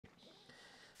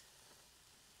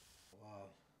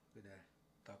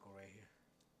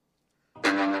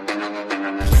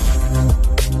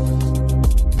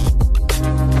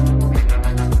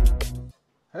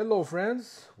Hello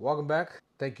friends, welcome back.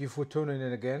 Thank you for tuning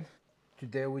in again.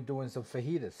 Today we're doing some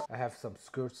fajitas. I have some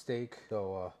skirt steak,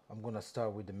 so I'm gonna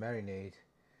start with the marinade.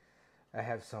 I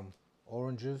have some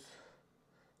oranges,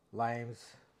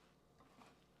 limes,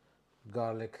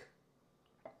 garlic,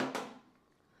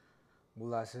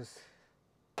 molasses,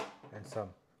 and some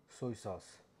soy sauce.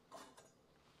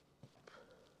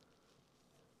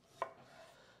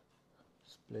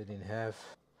 Split in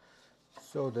half.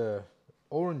 So the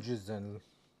oranges and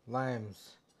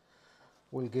limes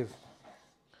will give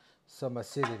some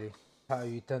acidity. How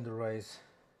you tenderize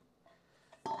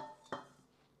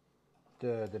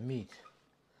the meat,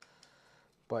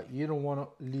 but you don't want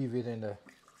to leave it in a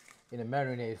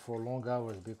marinade for long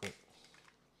hours because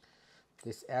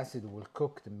this acid will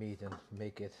cook the meat and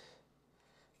make it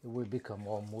will become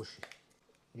all mushy.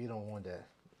 You don't want that.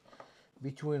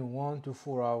 Between 1 to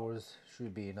 4 hours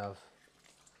should be enough.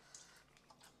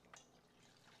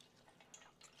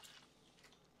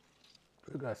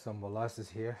 We got some molasses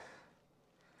here,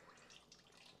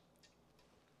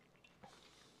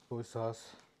 soy sauce,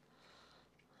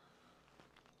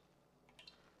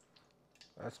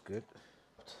 that's good,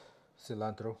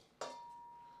 cilantro,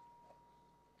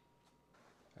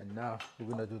 and now we're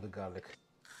gonna do the garlic.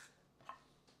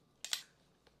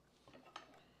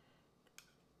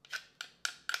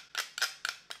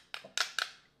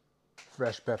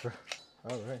 Fresh pepper.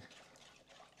 All right.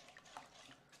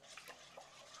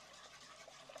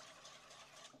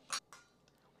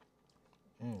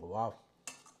 Wow.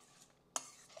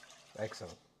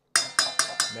 Excellent.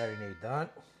 Marinade done.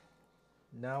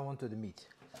 Now onto the meat.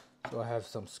 So I have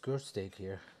some skirt steak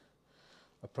here.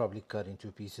 I'll probably cut in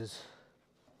 2 pieces.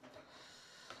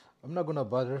 I'm not gonna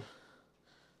bother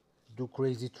do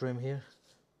crazy trim here.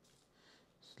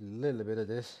 Just a little bit of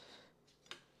this.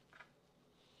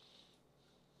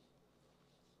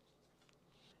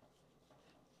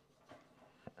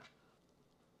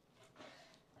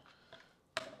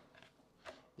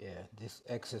 Yeah, this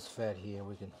excess fat here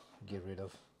we can get rid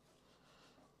of.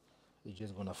 It's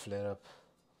just gonna flare up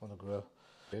on the grill.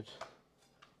 Good.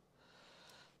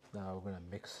 Now we're gonna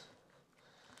mix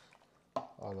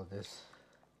all of this.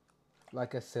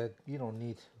 Like I said, you don't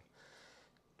need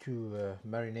to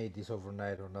marinate this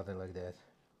overnight or nothing like that.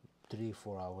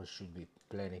 3-4 hours should be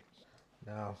plenty.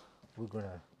 Now we're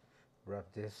gonna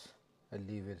wrap this and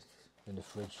leave it in the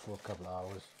fridge for a couple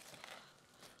of hours.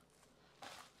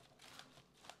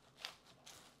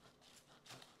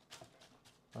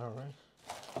 All right,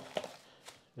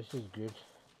 this is good.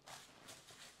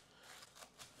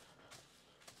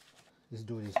 Let's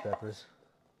do these peppers.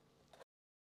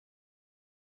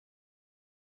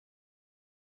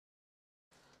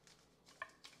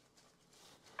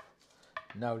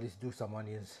 Now let's do some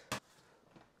onions.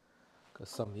 Got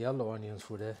some yellow onions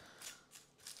for that.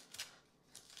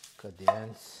 Cut the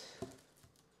ends.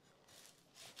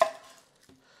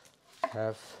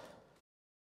 Half.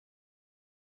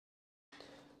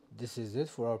 This is it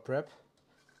for our prep.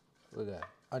 We got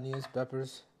onions,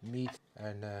 peppers, meat,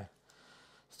 and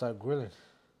start grilling.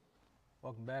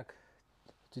 Welcome back.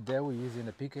 Today we're using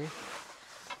a PK.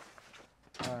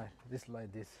 Alright, just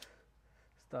like this.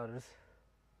 Starters.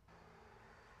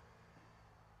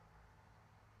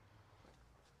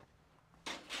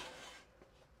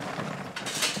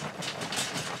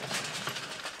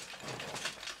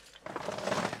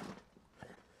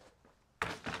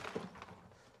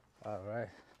 Alright.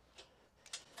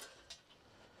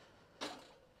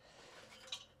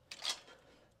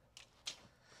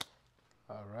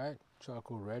 Alright,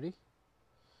 charcoal ready.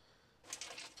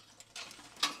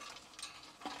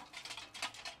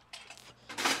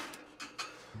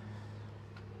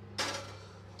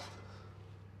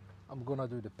 I'm gonna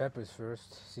do the peppers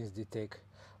first since they take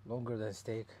longer than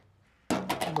steak. I'm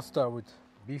gonna start with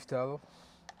beef tallow.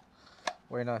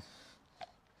 Why not?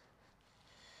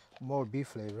 More beef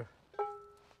flavor.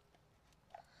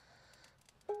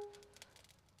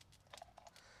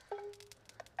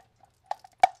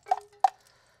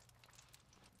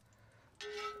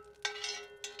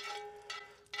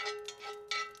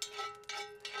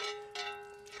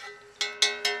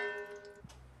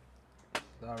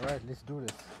 Alright, let's do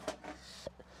this.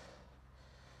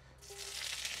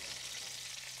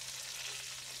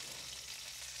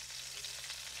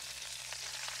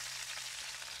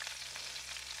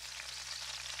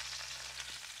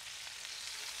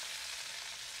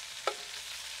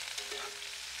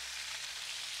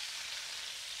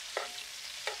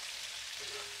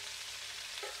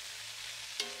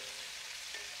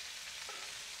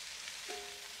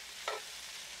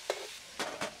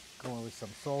 Going with some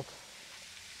salt.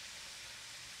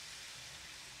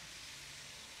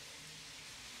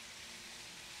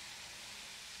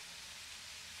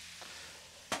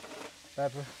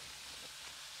 pepper.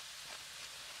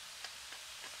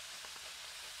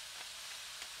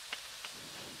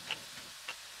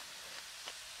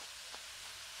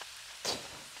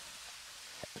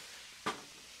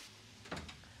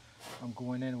 I'm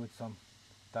going in with some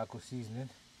taco seasoning,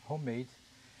 homemade,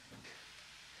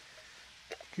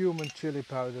 cumin chili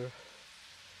powder,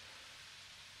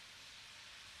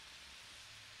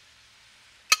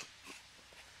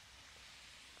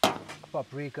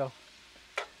 paprika,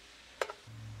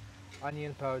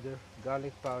 onion powder,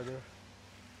 garlic powder.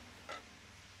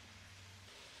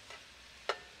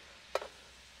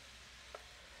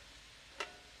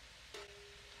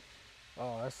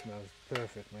 Oh, that smells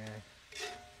perfect, man.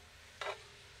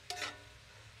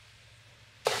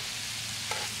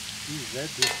 These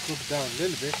veggies cook down a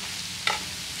little bit.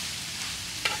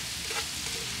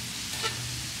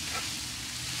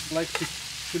 I like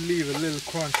to leave a little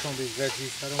crunch on these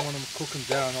veggies. I don't want them to cook them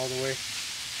down all the way.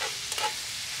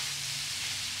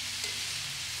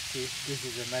 See, this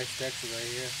is a nice texture right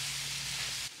here.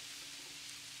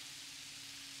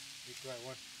 Big try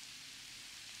one.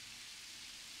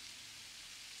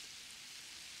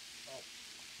 Oh,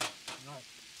 nice.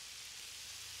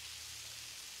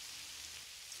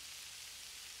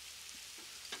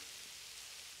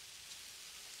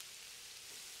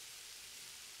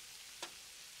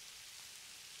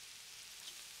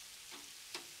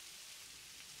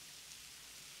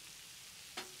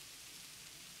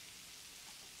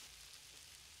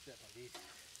 Step on these.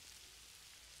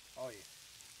 Oh yeah.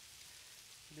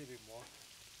 A little bit more.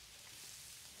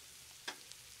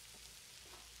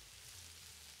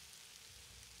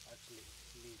 Actually,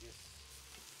 leave this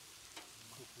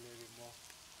cook a little bit more.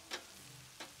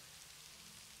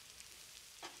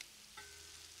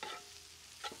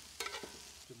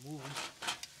 To move them.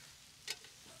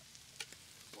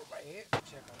 Put right here.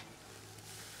 Check on it.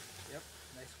 Yep,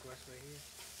 nice crust right here.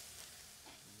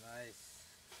 Nice.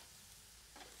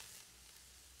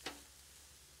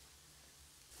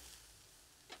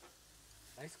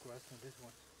 Nice crust on this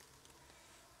one.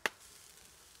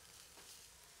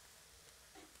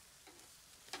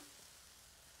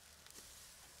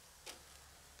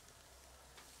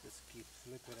 Just keep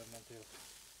flipping them until.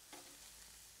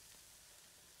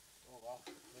 Oh wow,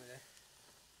 look at that.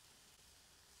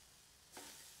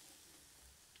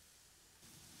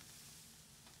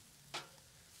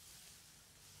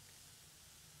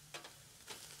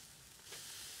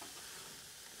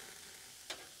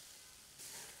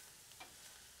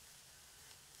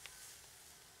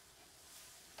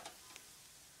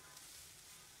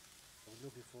 I was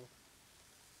looking for.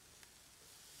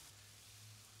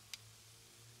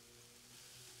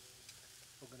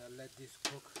 We're gonna let this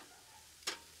cook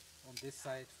on this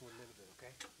side for a little bit,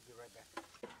 okay? We'll be right back.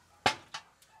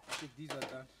 I think these are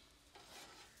done.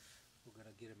 We're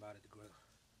gonna get them out of the grill.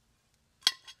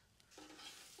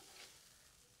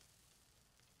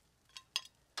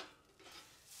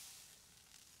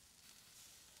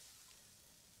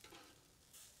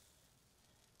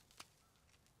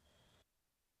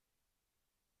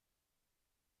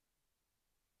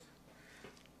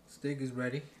 Steak is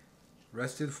ready.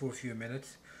 Rested for a few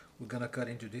minutes. We're gonna cut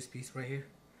into this piece right here.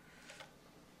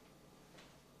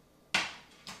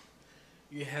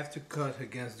 You have to cut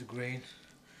against the grain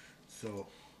so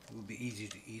it will be easy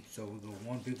to eat. So we'll go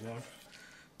one big one,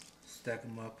 stack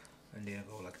them up, and then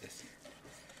go like this.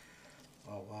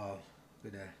 Oh wow,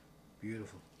 look at that,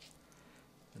 beautiful.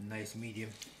 A nice medium.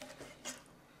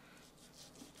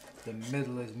 The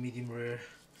middle is medium rare.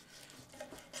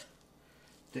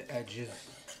 The edges,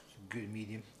 good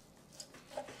medium.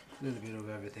 A little bit of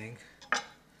everything.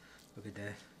 Look at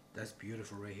that, that's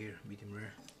beautiful right here, medium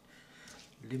rare.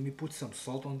 Let me put some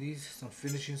salt on these, some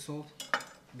finishing salt.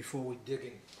 Before we dig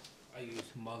in, I use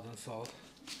Maldon salt.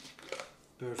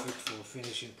 Perfect for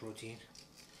finishing protein.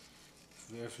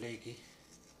 Very flaky.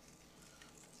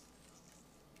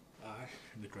 Alright,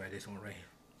 let me try this one right here.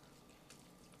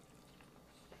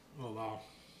 Oh wow.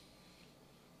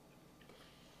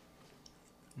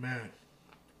 Man.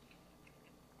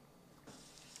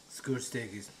 Skirt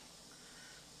steak is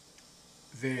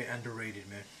very underrated,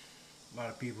 man. A lot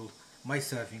of people,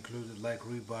 myself included, like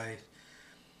ribeye,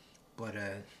 but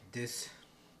this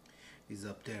is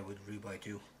up there with ribeye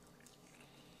too.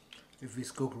 If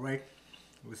it's cooked right,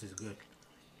 this is good.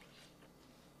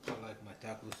 I like my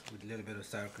tacos with a little bit of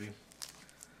sour cream.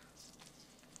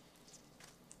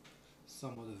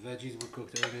 Some of the veggies were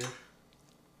cooked earlier.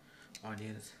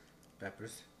 Onions,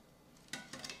 peppers.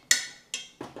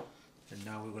 And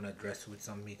now we're gonna dress with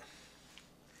some meat.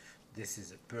 This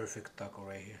is a perfect taco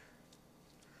right here.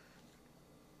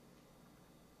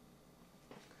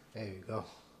 There you go.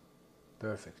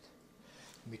 Perfect.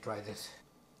 Let me try this.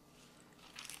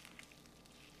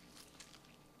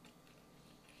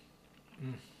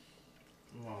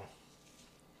 Wow.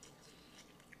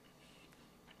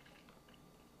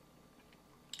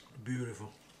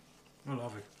 Beautiful. I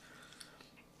love it.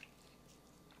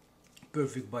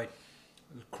 Perfect bite.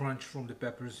 The crunch from the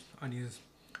peppers, onions.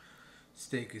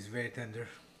 Steak is very tender.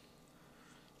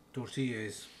 Tortilla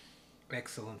is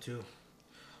excellent too.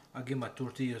 I get my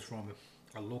tortillas from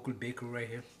a local baker right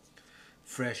here.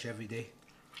 Fresh every day.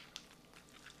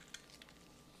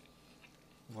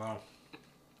 Wow.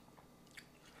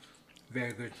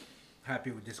 Very good.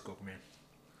 Happy with this cook, man.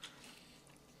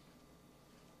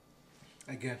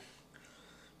 Again,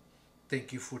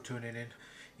 thank you for tuning in.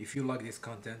 If you like this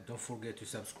content, don't forget to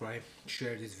subscribe,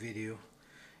 share this video.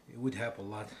 It would help a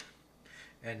lot.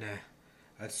 And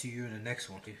I'll see you in the next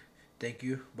one. Thank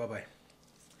you. Bye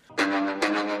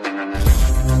bye.